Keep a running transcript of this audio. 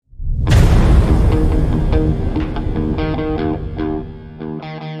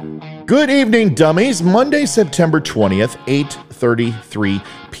Good evening, dummies. Monday, September 20th, 8:33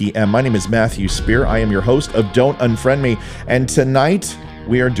 p.m. My name is Matthew Spear. I am your host of Don't Unfriend Me. And tonight,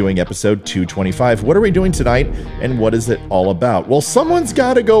 we are doing episode 225. What are we doing tonight, and what is it all about? Well, someone's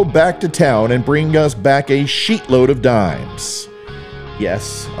got to go back to town and bring us back a sheetload of dimes.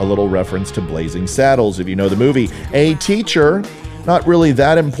 Yes, a little reference to Blazing Saddles, if you know the movie. A teacher, not really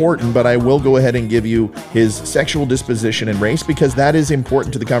that important, but I will go ahead and give you his sexual disposition and race because that is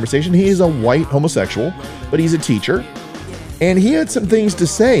important to the conversation. He is a white homosexual, but he's a teacher. And he had some things to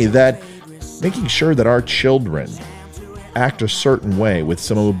say that making sure that our children act a certain way with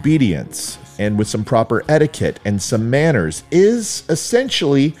some obedience and with some proper etiquette and some manners is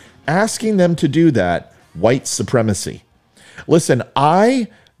essentially asking them to do that white supremacy. Listen, I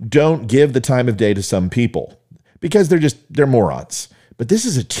don't give the time of day to some people because they're morons. But this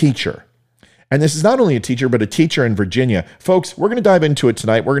is a teacher. And this is not only a teacher, but a teacher in Virginia. Folks, we're going to dive into it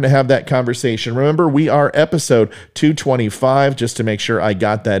tonight. We're going to have that conversation. Remember, we are episode 225, just to make sure I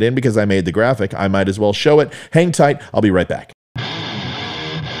got that in because I made the graphic. I might as well show it. Hang tight. I'll be right back.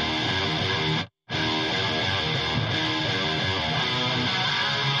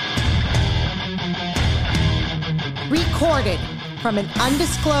 Recorded from an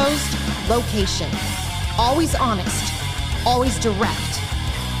undisclosed location. Always honest, always direct.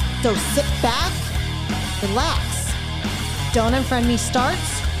 So sit back, relax. Don't Unfriend Me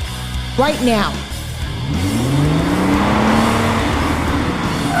starts right now.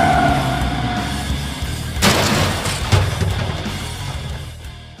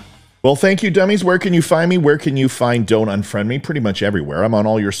 Well, thank you, dummies. Where can you find me? Where can you find Don't Unfriend Me? Pretty much everywhere. I'm on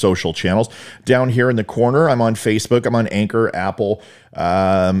all your social channels. Down here in the corner, I'm on Facebook. I'm on Anchor, Apple,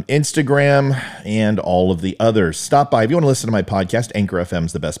 Instagram, and all of the others. Stop by. If you want to listen to my podcast, Anchor FM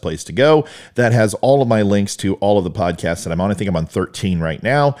is the best place to go. That has all of my links to all of the podcasts that I'm on. I think I'm on 13 right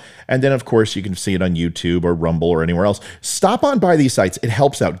now. And then, of course, you can see it on YouTube or Rumble or anywhere else. Stop on by these sites. It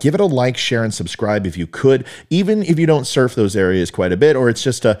helps out. Give it a like, share, and subscribe if you could, even if you don't surf those areas quite a bit, or it's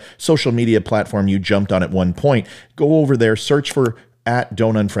just a social media platform you jumped on at one point. Go over there, search for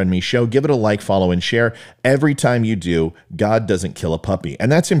 @Don't Unfriend Me Show. Give it a like, follow, and share. Every time you do, God doesn't kill a puppy. And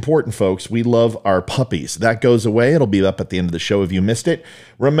that's important, folks. We love our puppies. That goes away. It'll be up at the end of the show if you missed it.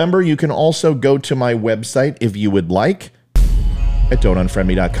 Remember, you can also go to my website if you would like at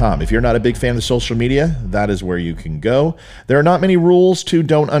don'tunfriendme.com. If you're not a big fan of social media, that is where you can go. There are not many rules to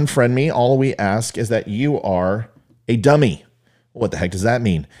Don't Unfriend Me. All we ask is that you are a dummy. What the heck does that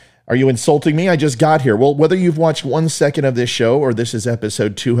mean? Are you insulting me? I just got here. Well, whether you've watched 1 second of this show or this is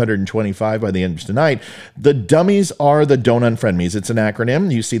episode 225 by the end of tonight, the dummies are the Don't Unfriend Me's. It's an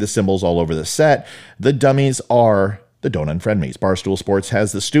acronym. You see the symbols all over the set. The dummies are the Don't Unfriend Me's. Barstool Sports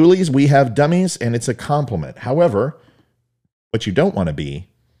has the Stoolies. We have dummies, and it's a compliment. However, what you don't want to be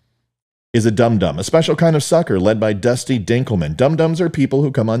is a dum-dum, a special kind of sucker led by Dusty Dinkelman. Dum-dums are people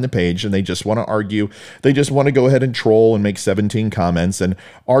who come on the page and they just want to argue. They just want to go ahead and troll and make 17 comments and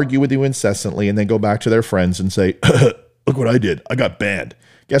argue with you incessantly and then go back to their friends and say, look what I did. I got banned.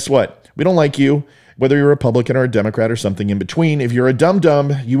 Guess what? We don't like you, whether you're a Republican or a Democrat or something in between. If you're a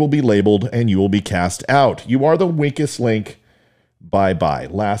dum-dum, you will be labeled and you will be cast out. You are the weakest link. Bye-bye.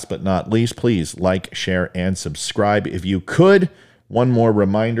 Last but not least, please like, share, and subscribe if you could. One more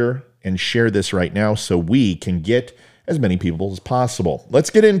reminder, and share this right now so we can get as many people as possible.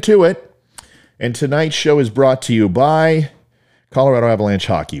 Let's get into it. And tonight's show is brought to you by Colorado Avalanche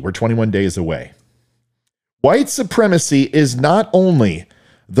Hockey. We're 21 days away. White supremacy is not only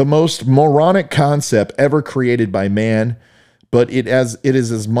the most moronic concept ever created by man, but it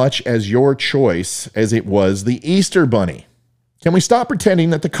is as much as your choice as it was the Easter Bunny. Can we stop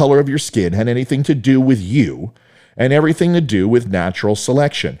pretending that the color of your skin had anything to do with you and everything to do with natural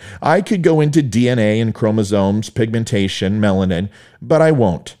selection? I could go into DNA and chromosomes, pigmentation, melanin, but I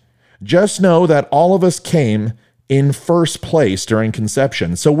won't. Just know that all of us came in first place during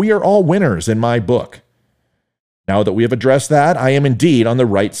conception, so we are all winners in my book. Now that we have addressed that, I am indeed on the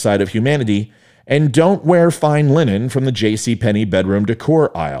right side of humanity, and don't wear fine linen from the JCPenney bedroom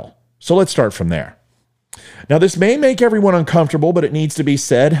decor aisle. So let's start from there. Now, this may make everyone uncomfortable, but it needs to be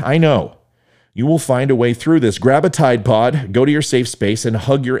said. I know. You will find a way through this. Grab a Tide Pod, go to your safe space, and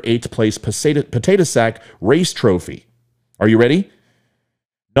hug your 8th place potato sack race trophy. Are you ready?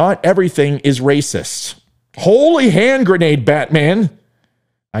 Not everything is racist. Holy hand grenade, Batman!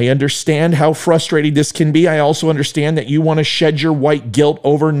 I understand how frustrating this can be. I also understand that you want to shed your white guilt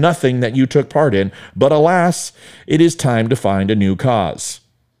over nothing that you took part in. But alas, it is time to find a new cause.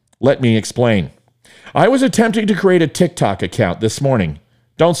 Let me explain. I was attempting to create a TikTok account this morning.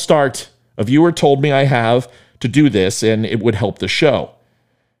 Don't start. A viewer told me I have to do this and it would help the show.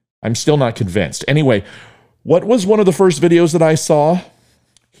 I'm still not convinced. Anyway, what was one of the first videos that I saw?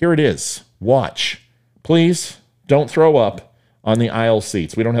 Here it is. Watch. Please don't throw up on the aisle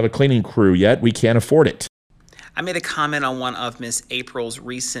seats. We don't have a cleaning crew yet. We can't afford it. I made a comment on one of Miss April's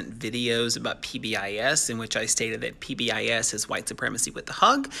recent videos about PBIS, in which I stated that PBIS is white supremacy with the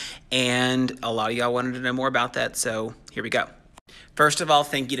hug, and a lot of y'all wanted to know more about that, so here we go. First of all,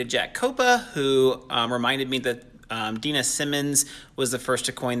 thank you to Jack Copa, who reminded me that Dina Simmons was the first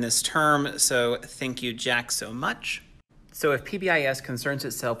to coin this term, so thank you, Jack, so much. So if PBIS concerns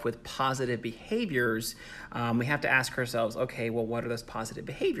itself with positive behaviors, we have to ask ourselves, okay, well, what are those positive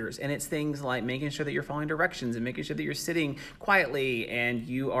behaviors? And it's things like making sure that you're following directions and making sure that you're sitting quietly and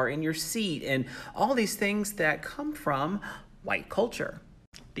you are in your seat and all these things that come from white culture.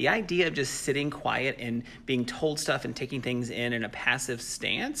 The idea of just sitting quiet and being told stuff and taking things in a passive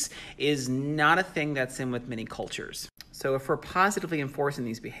stance is not a thing that's in with many cultures. So if we're positively enforcing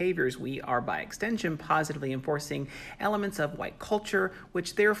these behaviors, we are by extension positively enforcing elements of white culture,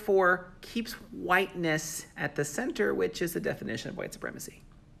 which therefore keeps whiteness at the center, which is the definition of white supremacy.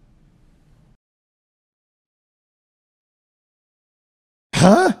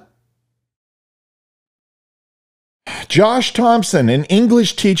 Huh? Josh Thompson, an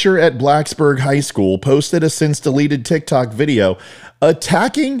English teacher at Blacksburg High School, posted a since-deleted TikTok video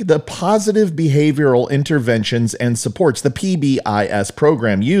attacking the positive behavioral interventions and supports, the PBIS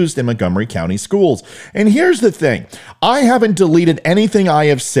program used in Montgomery County schools. And here's the thing. I haven't deleted anything I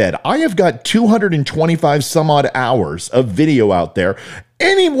have said. I have got 225 some odd hours of video out there.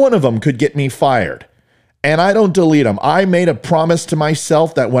 Any one of them could get me fired. And I don't delete them. I made a promise to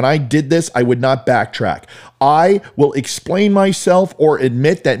myself that when I did this, I would not backtrack. I will explain myself or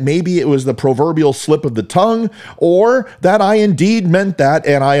admit that maybe it was the proverbial slip of the tongue or that I indeed meant that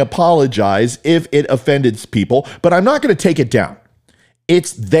and I apologize if it offended people, but I'm not going to take it down.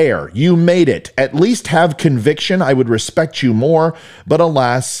 It's there. You made it. At least have conviction. I would respect you more, but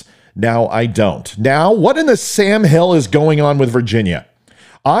alas, now I don't. Now, what in the Sam Hill is going on with Virginia?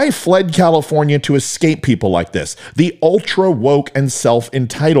 I fled California to escape people like this, the ultra woke and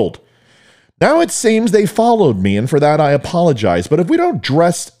self-entitled. Now it seems they followed me, and for that I apologize. But if we don't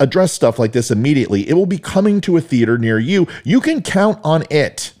address stuff like this immediately, it will be coming to a theater near you. You can count on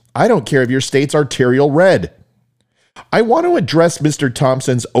it. I don't care if your state's arterial red. I want to address Mr.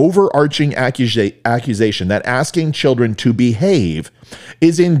 Thompson's overarching accusation that asking children to behave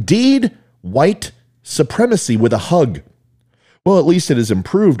is indeed white supremacy with a hug. Well, at least it has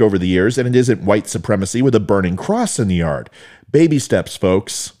improved over the years, and it isn't white supremacy with a burning cross in the yard. Baby steps,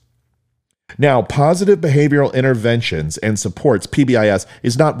 folks. Now, positive behavioral interventions and supports, PBIS,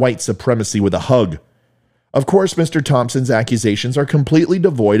 is not white supremacy with a hug. Of course, Mr. Thompson's accusations are completely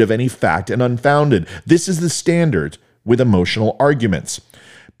devoid of any fact and unfounded. This is the standard with emotional arguments.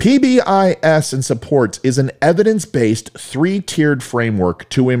 PBIS and supports is an evidence-based three-tiered framework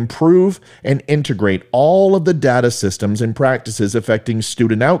to improve and integrate all of the data systems and practices affecting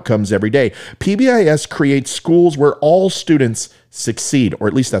student outcomes every day. PBIS creates schools where all students succeed, or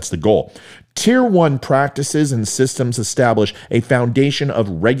at least that's the goal. Tier 1 practices and systems establish a foundation of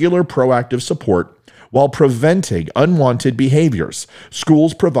regular proactive support while preventing unwanted behaviors.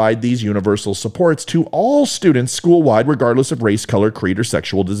 Schools provide these universal supports to all students school-wide, regardless of race, color, creed, or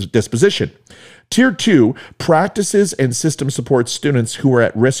sexual disposition. Tier 2 practices and system supports students who are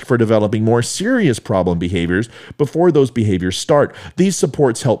at risk for developing more serious problem behaviors before those behaviors start. These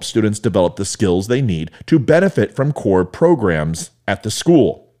supports help students develop the skills they need to benefit from core programs at the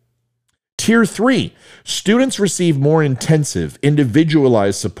school. Tier 3, students receive more intensive,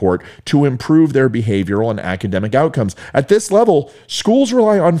 individualized support to improve their behavioral and academic outcomes. At this level, schools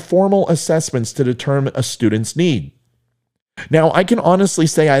rely on formal assessments to determine a student's need. Now, I can honestly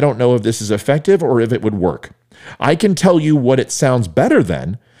say I don't know if this is effective or if it would work. I can tell you what it sounds better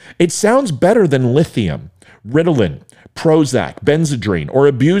than. It sounds better than lithium, Ritalin, Prozac, Benzedrine, or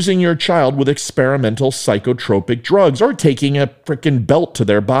abusing your child with experimental psychotropic drugs or taking a frickin' belt to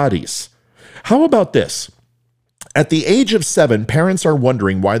their bodies. How about this? At the age of 7, parents are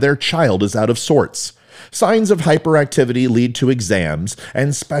wondering why their child is out of sorts. Signs of hyperactivity lead to exams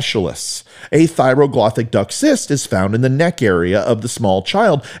and specialists. A thyroglottic duct cyst is found in the neck area of the small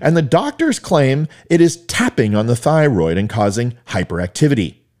child, and the doctors claim it is tapping on the thyroid and causing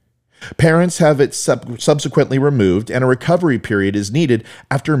hyperactivity. Parents have it subsequently removed, and a recovery period is needed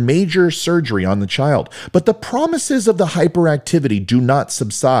after major surgery on the child. But the promises of the hyperactivity do not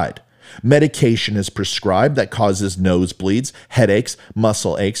subside. Medication is prescribed that causes nosebleeds, headaches,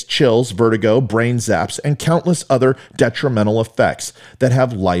 muscle aches, chills, vertigo, brain zaps, and countless other detrimental effects that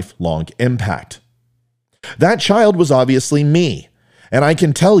have lifelong impact. That child was obviously me, And I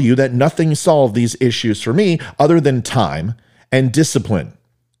can tell you that nothing solved these issues for me other than time and discipline.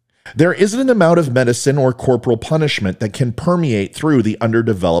 There isn't an amount of medicine or corporal punishment that can permeate through the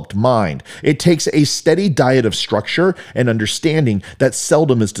underdeveloped mind. It takes a steady diet of structure and understanding that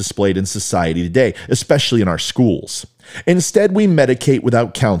seldom is displayed in society today, especially in our schools. Instead, we medicate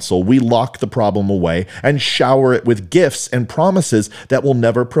without counsel, we lock the problem away, and shower it with gifts and promises that will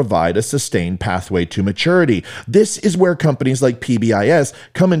never provide a sustained pathway to maturity. This is where companies like PBIS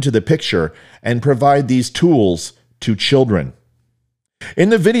come into the picture and provide these tools to children. In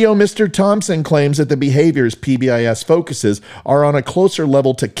the video, Mr. Thompson claims that the behaviors PBIS focuses are on a closer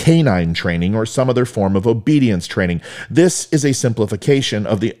level to canine training or some other form of obedience training. This is a simplification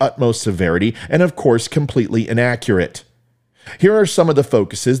of the utmost severity and, of course, completely inaccurate. Here are some of the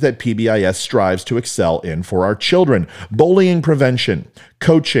focuses that PBIS strives to excel in for our children: bullying prevention,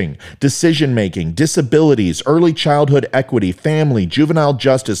 coaching, decision-making, disabilities, early childhood equity, family, juvenile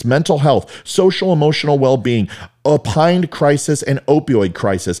justice, mental health, social-emotional well-being, opined crisis and opioid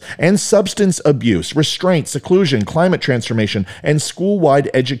crisis, and substance abuse, restraint, seclusion, climate transformation, and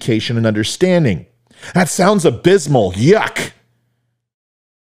school-wide education and understanding. That sounds abysmal. Yuck!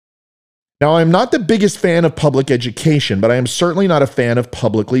 Now, I'm not the biggest fan of public education, but I am certainly not a fan of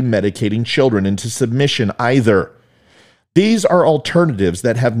publicly medicating children into submission either. These are alternatives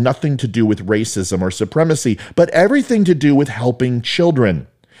that have nothing to do with racism or supremacy, but everything to do with helping children.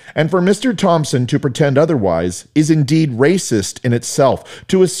 And for Mr. Thompson to pretend otherwise is indeed racist in itself.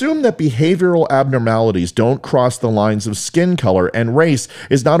 To assume that behavioral abnormalities don't cross the lines of skin color and race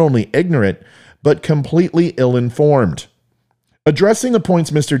is not only ignorant, but completely ill-informed. Addressing the points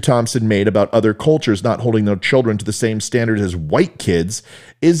Mr. Thompson made about other cultures not holding their children to the same standards as white kids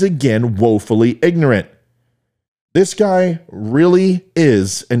is again woefully ignorant. This guy really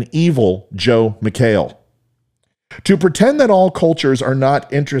is an evil Joe McHale. To pretend that all cultures are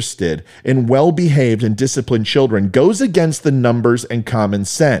not interested in well-behaved and disciplined children goes against the numbers and common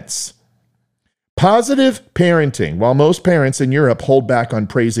sense. Positive parenting. While most parents in Europe hold back on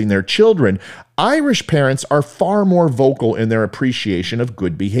praising their children, Irish parents are far more vocal in their appreciation of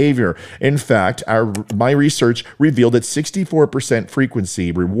good behavior. In fact, my research revealed that 64%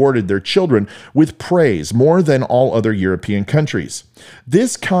 frequency rewarded their children with praise, more than all other European countries.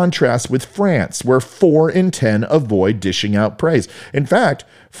 This contrasts with France, where 4 in 10 avoid dishing out praise. In fact,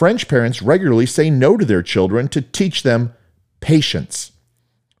 French parents regularly say no to their children to teach them patience.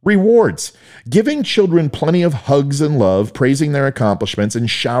 Rewards. Giving children plenty of hugs and love, praising their accomplishments, and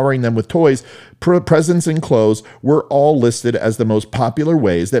showering them with toys, presents, and clothes were all listed as the most popular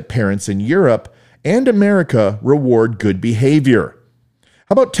ways that parents in Europe and America reward good behavior.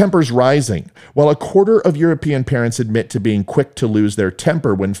 How about tempers rising? While a quarter of European parents admit to being quick to lose their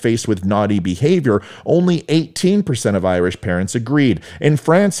temper when faced with naughty behavior, only 18% of Irish parents agreed. In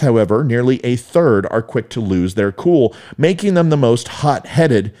France, however, nearly a third are quick to lose their cool, making them the most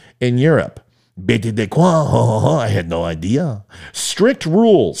hot-headed in Europe. Bête de quoi? I had no idea. Strict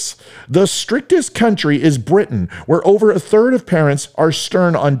rules. The strictest country is Britain, where over a third of parents are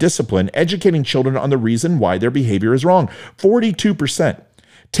stern on discipline, educating children on the reason why their behavior is wrong. 42%.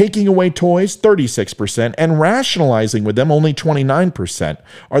 Taking away toys, 36%, and rationalizing with them, only 29%,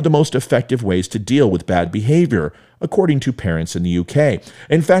 are the most effective ways to deal with bad behavior, according to parents in the UK.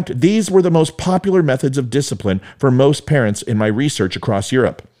 In fact, these were the most popular methods of discipline for most parents in my research across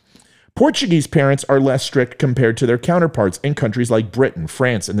Europe. Portuguese parents are less strict compared to their counterparts in countries like Britain,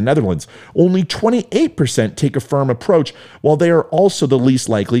 France, and the Netherlands. Only 28% take a firm approach, while they are also the least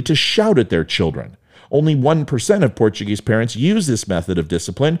likely to shout at their children. Only 1% of Portuguese parents use this method of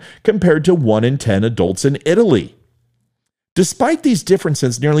discipline, compared to 1 in 10 adults in Italy. Despite these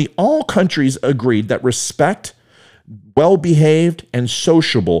differences, nearly all countries agreed that respect, well-behaved, and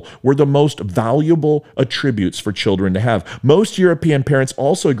sociable were the most valuable attributes for children to have. Most European parents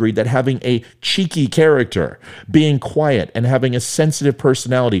also agreed that having a cheeky character, being quiet, and having a sensitive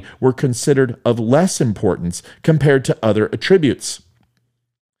personality were considered of less importance compared to other attributes.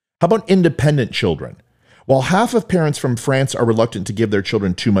 How about independent children? While half of parents from France are reluctant to give their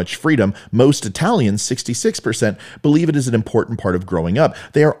children too much freedom, most Italians, 66%, believe it is an important part of growing up.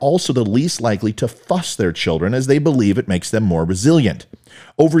 They are also the least likely to fuss their children, as they believe it makes them more resilient.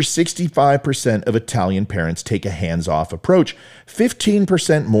 Over 65% of Italian parents take a hands-off approach,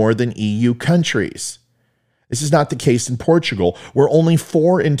 15% more than EU countries. This is not the case in Portugal, where only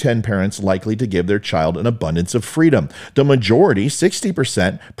 4 in 10 parents likely to give their child an abundance of freedom. The majority,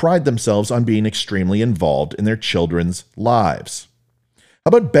 60%, pride themselves on being extremely involved in their children's lives. How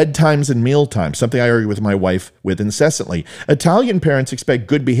about bedtimes and mealtimes? Something I argue with my wife with incessantly. Italian parents expect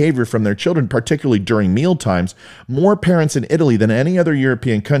good behavior from their children, particularly during mealtimes. More parents in Italy than any other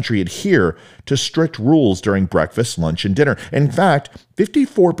European country adhere to strict rules during breakfast, lunch, and dinner. In fact,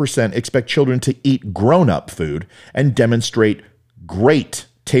 54% expect children to eat grown-up food and demonstrate great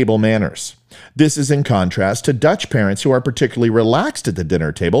table manners. This is in contrast to Dutch parents who are particularly relaxed at the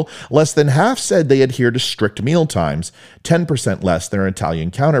dinner table. Less than half said they adhere to strict meal times, 10% less than their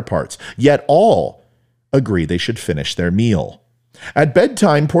Italian counterparts. Yet all agree they should finish their meal. At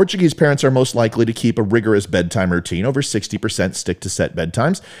bedtime, Portuguese parents are most likely to keep a rigorous bedtime routine. Over 60% stick to set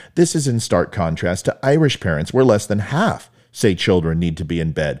bedtimes. This is in stark contrast to Irish parents, where less than half say children need to be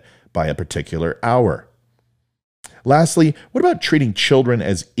in bed by a particular hour. Lastly, what about treating children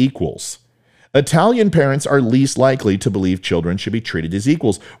as equals? Italian parents are least likely to believe children should be treated as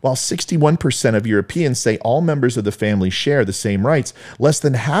equals. While 61% of Europeans say all members of the family share the same rights, less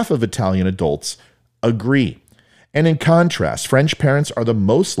than half of Italian adults agree. And in contrast, French parents are the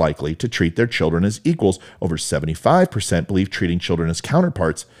most likely to treat their children as equals. Over 75% believe treating children as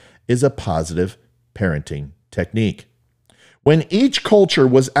counterparts is a positive parenting technique. When each culture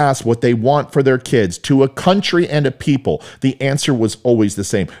was asked what they want for their kids, to a country and a people, the answer was always the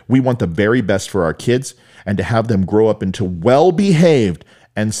same. We want the very best for our kids and to have them grow up into well-behaved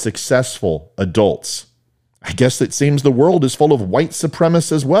and successful adults. I guess it seems the world is full of white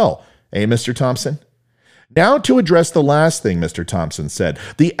supremacists as well, eh, Mr. Thompson? Now to address the last thing Mr. Thompson said,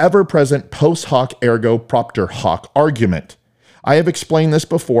 the ever-present post hoc ergo propter hoc argument. I have explained this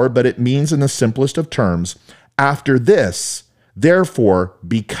before, but it means in the simplest of terms, after this, therefore,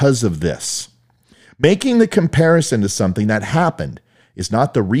 because of this. Making the comparison to something that happened is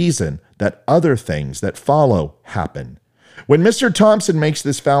not the reason that other things that follow happen. When Mr. Thompson makes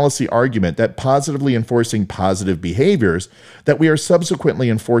this fallacy argument that positively enforcing positive behaviors, that we are subsequently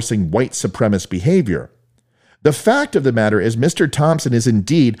enforcing white supremacist behavior, the fact of the matter is Mr. Thompson is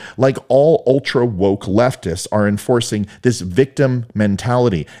indeed, like all ultra-woke leftists, are enforcing this victim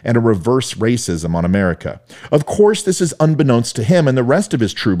mentality and a reverse racism on America. Of course, this is unbeknownst to him and the rest of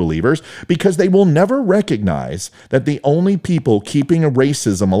his true believers because they will never recognize that the only people keeping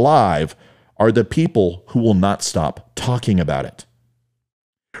racism alive are the people who will not stop talking about it.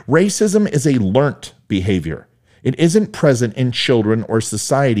 Racism is a learnt behavior. It isn't present in children or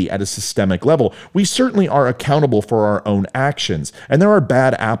society at a systemic level. We certainly are accountable for our own actions, and there are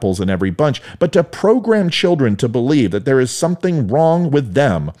bad apples in every bunch, but to program children to believe that there is something wrong with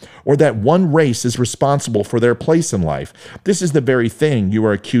them or that one race is responsible for their place in life, this is the very thing you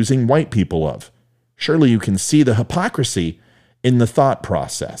are accusing white people of. Surely you can see the hypocrisy in the thought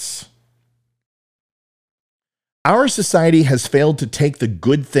process. Our society has failed to take the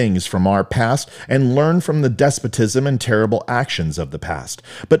good things from our past and learn from the despotism and terrible actions of the past.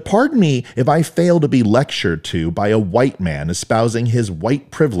 But pardon me if I fail to be lectured to by a white man espousing his white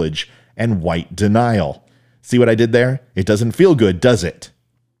privilege and white denial. See what I did there? It doesn't feel good, does it?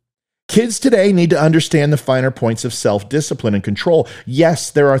 Kids today need to understand the finer points of self-discipline and control. Yes,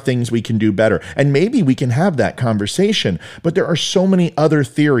 there are things we can do better, and maybe we can have that conversation, but there are so many other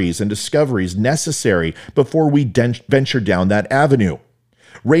theories and discoveries necessary before we venture down that avenue.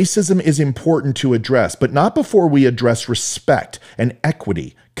 Racism is important to address, but not before we address respect and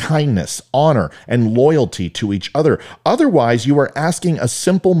equity, kindness, honor, and loyalty to each other. Otherwise, you are asking a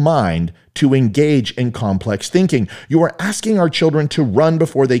simple mind to engage in complex thinking. You are asking our children to run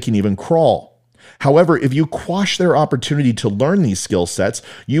before they can even crawl. However, if you quash their opportunity to learn these skill sets,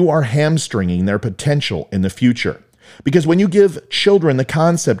 you are hamstringing their potential in the future. Because when you give children the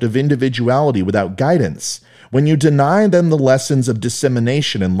concept of individuality without guidance, when you deny them the lessons of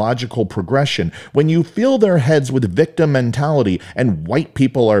dissemination and logical progression, when you fill their heads with victim mentality and white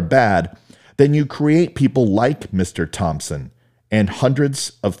people are bad, then you create people like Mr. Thompson and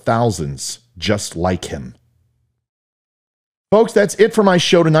hundreds of thousands just like him. Folks, that's it for my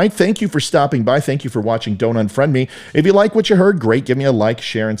show tonight. Thank you for stopping by. Thank you for watching Don't Unfriend Me. If you like what you heard, great. Give me a like,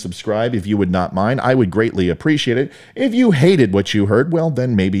 share, and subscribe if you would not mind. I would greatly appreciate it. If you hated what you heard, well,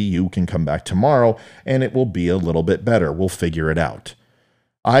 then maybe you can come back tomorrow and it will be a little bit better. We'll figure it out.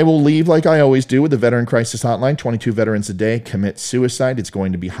 I will leave like I always do with the Veteran Crisis Hotline. 22 veterans a day commit suicide. It's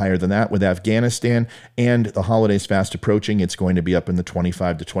going to be higher than that with Afghanistan and the holidays fast approaching. It's going to be up in the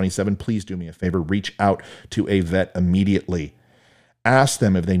 25 to 27. Please do me a favor. Reach out to a vet immediately. Ask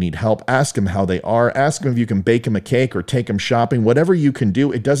them if they need help. Ask them how they are. Ask them if you can bake them a cake or take them shopping. Whatever you can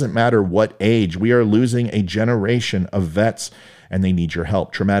do, it doesn't matter what age. We are losing a generation of vets, and they need your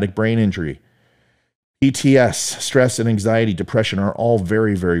help. Traumatic brain injury, PTS, stress and anxiety, depression are all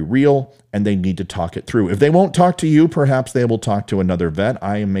very, very real, and they need to talk it through. If they won't talk to you, perhaps they will talk to another vet.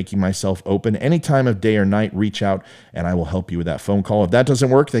 I am making myself open any time of day or night. Reach out, and I will help you with that phone call. If that doesn't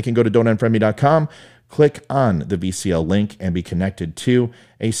work, they can go to don'tunfriendme.com, click on the VCL link, and be connected to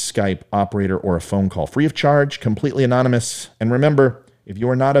a Skype operator or a phone call. Free of charge, completely anonymous. And remember, if you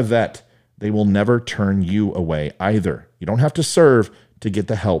are not a vet, they will never turn you away either. You don't have to serve to get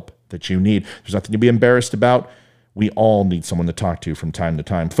the help that you need. There's nothing to be embarrassed about. We all need someone to talk to from time to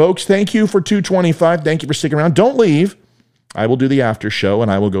time. Folks, thank you for 225. Thank you for sticking around. Don't leave. I will do the after show,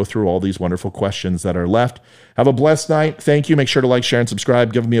 and I will go through all these wonderful questions that are left. Have a blessed night. Thank you. Make sure to like, share, and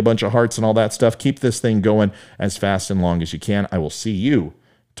subscribe. Give me a bunch of hearts and all that stuff. Keep this thing going as fast and long as you can. I will see you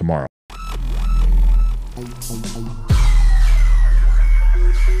tomorrow.